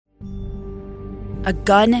a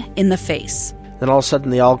gun in the face. Then all of a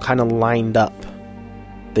sudden, they all kind of lined up.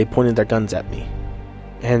 They pointed their guns at me.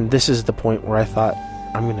 And this is the point where I thought,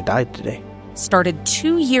 I'm going to die today. Started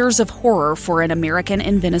 2 years of horror for an American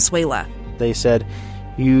in Venezuela. They said,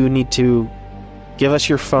 you need to give us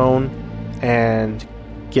your phone and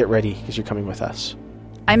get ready because you're coming with us.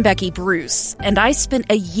 I'm Becky Bruce, and I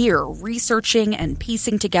spent a year researching and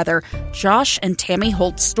piecing together Josh and Tammy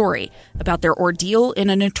Holt's story about their ordeal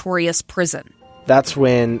in a notorious prison. That's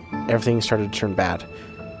when everything started to turn bad.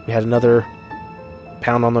 We had another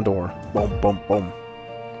pound on the door. Boom, boom, boom.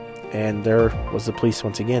 And there was the police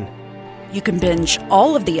once again. You can binge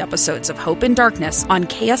all of the episodes of Hope in Darkness on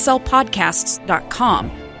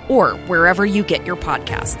kslpodcasts.com or wherever you get your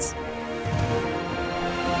podcasts.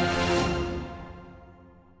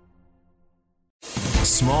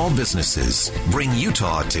 Small businesses bring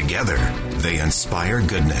Utah together. They inspire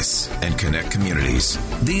goodness and connect communities.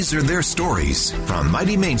 These are their stories from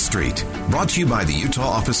Mighty Main Street, brought to you by the Utah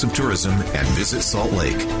Office of Tourism and Visit Salt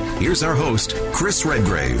Lake. Here's our host, Chris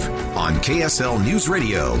Redgrave, on KSL News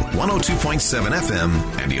Radio, 102.7 FM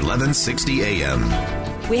and 1160 AM.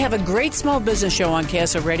 We have a great small business show on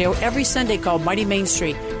KSL Radio every Sunday called Mighty Main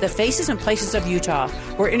Street, the faces and places of Utah.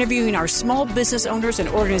 We're interviewing our small business owners and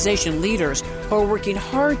organization leaders who are working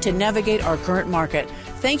hard to navigate our current market.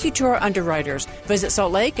 Thank you to our underwriters, Visit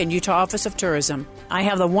Salt Lake and Utah Office of Tourism. I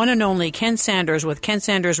have the one and only Ken Sanders with Ken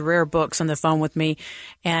Sanders Rare Books on the phone with me,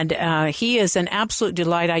 and he is an absolute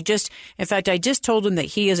delight. I just told him that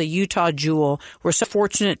he is a Utah jewel. We're so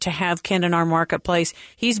fortunate to have Ken in our marketplace.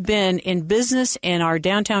 He's been in business in our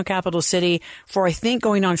downtown capital city for, I think,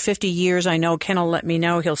 going on 50 years. I know Ken will let me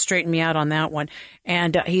know. He'll straighten me out on that one.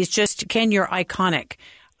 And he's just, Ken, you're iconic.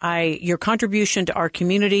 Your contribution to our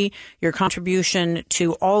community, your contribution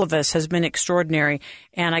to all of us has been extraordinary.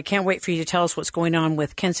 And I can't wait for you to tell us what's going on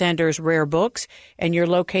with Ken Sanders Rare Books. And you're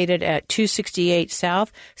located at 268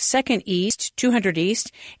 South, 2nd East, 200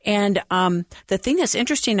 East. And the thing that's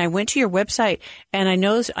interesting, I went to your website and I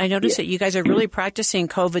noticed that you guys are really practicing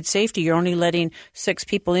COVID safety. You're only letting 6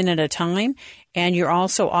 people in at a time. And you're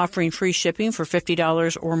also offering free shipping for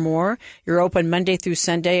 $50 or more. You're open Monday through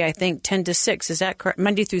Sunday, I think 10 to 6. Is that correct?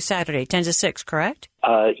 Monday through Saturday, 10 to 6, correct?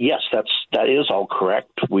 Yes, that is all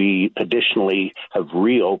correct. We additionally have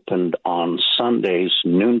reopened on Sundays,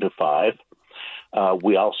 noon to 5.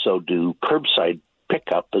 We also do curbside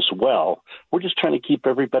pickup as well. We're just trying to keep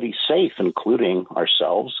everybody safe, including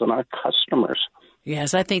ourselves and our customers.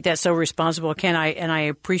 Yes, I think that's so responsible, Ken.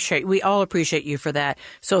 We all appreciate you for that.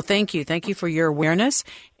 So thank you for your awareness,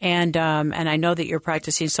 and I know that you're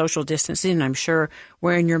practicing social distancing, and I'm sure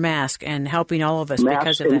wearing your mask and helping all of us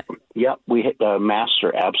because of that. Yep, masks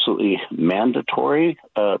are absolutely mandatory.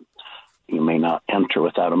 You may not enter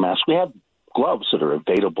without a mask. We have gloves that are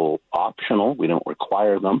available optional. We don't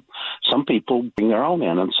require them. Some people bring their own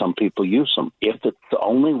in, and some people use them. If it's the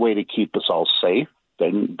only way to keep us all safe,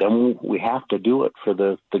 then we have to do it for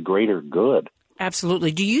the greater good.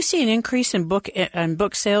 Absolutely. Do you see an increase in book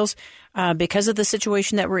sales because of the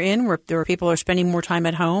situation that we're in, where people are spending more time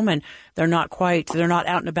at home and they're not out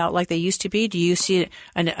and about like they used to be? Do you see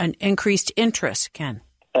an increased interest, Ken?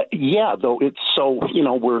 Yeah, though it's so,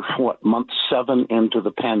 we're month 7 into the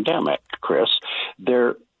pandemic, Chris.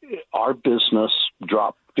 Our business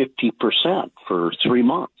dropped 50% for 3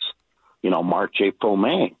 months. March, April,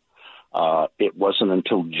 May. It wasn't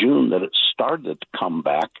until June that it started to come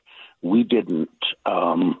back. We didn't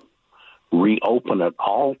reopen at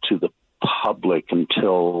all to the public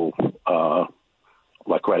until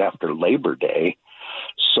right after Labor Day.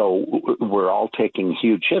 So we're all taking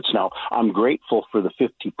huge hits. Now, I'm grateful for the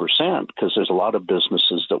 50% because there's a lot of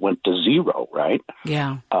businesses that went to zero, right?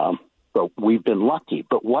 Yeah. So we've been lucky.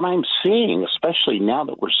 But what I'm seeing, especially now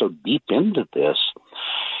that we're so deep into this,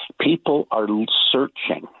 people are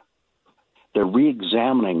searching. They're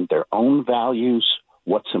re-examining their own values,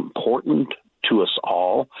 what's important to us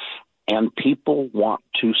all, and people want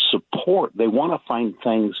to support. They want to find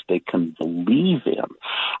things they can believe in.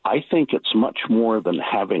 I think it's much more than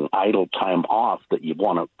having idle time off that you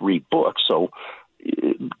want to read books. So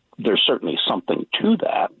there's certainly something to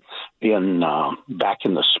that. Back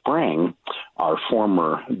in the spring, our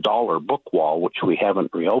former dollar book wall, which we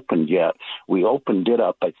haven't reopened yet, we opened it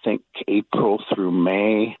up, I think, April through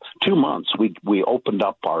May, 2 months. We opened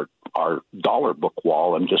up our dollar book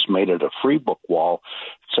wall and just made it a free book wall,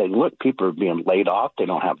 saying, look, people are being laid off. They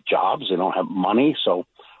don't have jobs. They don't have money. So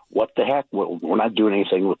what the heck? We're not doing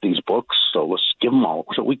anything with these books, so let's give them all.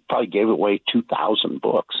 So we probably gave away 2,000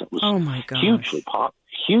 books. It was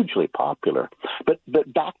hugely popular. But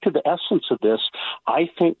back to the essence of this, I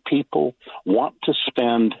think people want to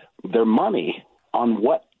spend their money on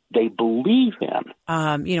what they believe in.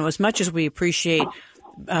 As much as we appreciate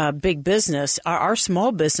big business, our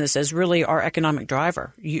small business is really our economic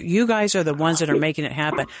driver. You guys are the ones that are making it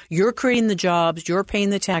happen. You're creating the jobs. You're paying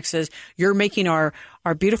the taxes. You're making our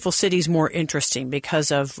beautiful cities more interesting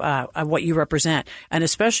because of what you represent, and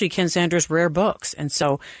especially Ken Sanders' rare books. And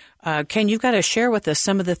so, Ken, you've got to share with us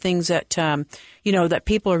some of the things that that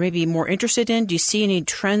people are maybe more interested in. Do you see any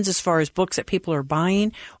trends as far as books that people are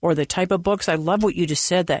buying or the type of books? I love what you just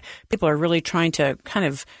said, that people are really trying to kind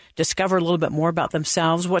of discover a little bit more about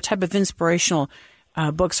themselves. What type of inspirational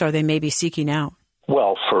books are they maybe seeking out?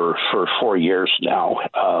 Well, for 4 years now,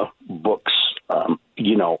 books,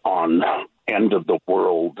 on end of the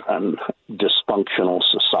world and dysfunctional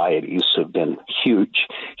societies have been huge,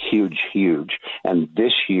 huge, huge. And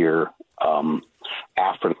this year,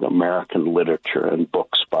 African American literature and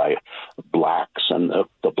books by blacks and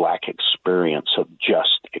the black experience have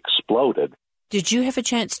just exploded. Did you have a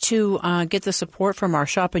chance to get the support from our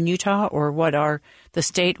shop in Utah, or what the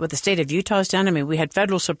state of Utah has done? I mean, we had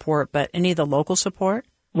federal support, but any of the local support?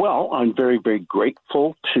 Well, I'm very, very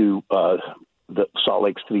grateful to the Salt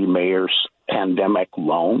Lake City Mayor's pandemic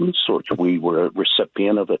loans, which we were a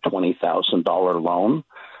recipient of a $20,000 loan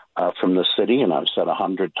from the city, and I've said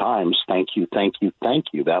 100 times, thank you, thank you, thank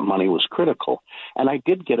you. That money was critical. And I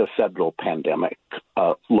did get a federal pandemic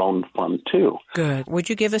loan fund, too. Good. Would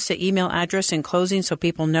you give us the email address in closing so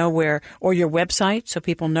people know where, or your website so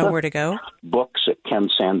people know where to go? Books at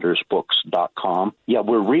kensandersbooks.com. Yeah,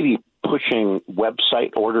 we're really pushing website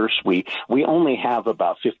orders. We only have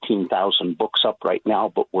about 15,000 books up right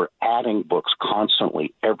now, but we're adding books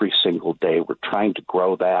constantly every single day. We're trying to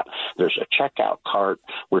grow that. There's a checkout cart.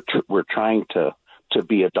 We're trying to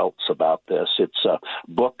be adults about this. It's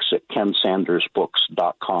books at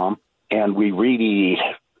kensandersbooks.com, and we really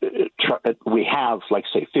we have, like,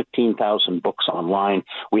 say, 15,000 books online.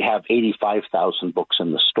 We have 85,000 books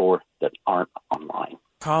in the store that aren't online.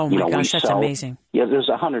 Oh, my gosh, that's amazing. Yeah, there's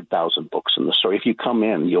 100,000 books in the store. If you come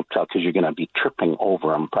in, you'll tell, because you're going to be tripping over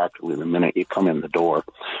them practically the minute you come in the door.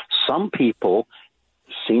 Some people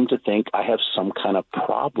seem to think I have some kind of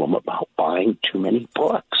problem about buying too many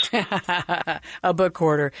books. A book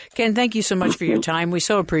hoarder. Ken, thank you so much for your time. We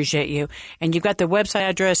so appreciate you. And you've got the website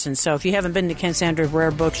address, and so if you haven't been to Ken Sanders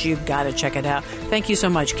Rare Books, you've got to check it out. Thank you so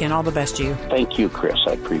much, Ken. All the best to you. Thank you, Chris.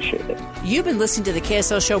 I appreciate it. You've been listening to the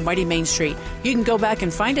KSL show, Mighty Main Street. You can go back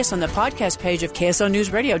and find us on the podcast page of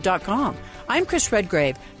KSLNewsRadio.com. I'm Chris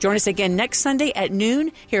Redgrave. Join us again next Sunday at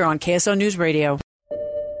noon here on KSL News Radio.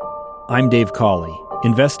 I'm Dave Cawley,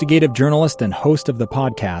 investigative journalist and host of the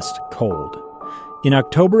podcast Cold. In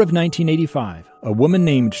October of 1985, a woman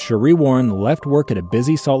named Cherie Warren left work at a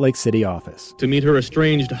busy Salt Lake City office to meet her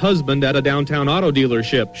estranged husband at a downtown auto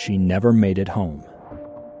dealership. She never made it home.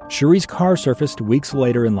 Cherie's car surfaced weeks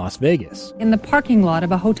later in Las Vegas, in the parking lot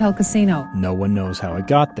of a hotel casino. No one knows how it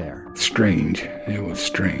got there. Strange. It was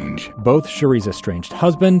strange. Both Cherie's estranged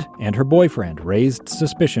husband and her boyfriend raised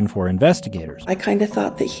suspicion for investigators. I kind of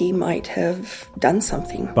thought that he might have done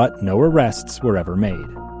something. But no arrests were ever made.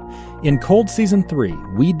 In Cold Season 3,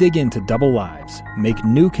 we dig into double lives, make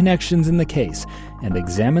new connections in the case, and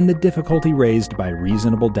examine the difficulty raised by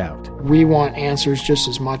reasonable doubt. We want answers just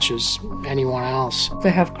as much as anyone else. They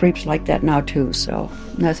have creeps like that now, too, so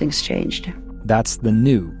nothing's changed. That's the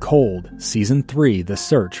new Cold Season 3, The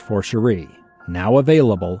Search for Cherie. Now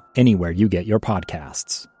available anywhere you get your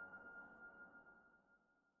podcasts.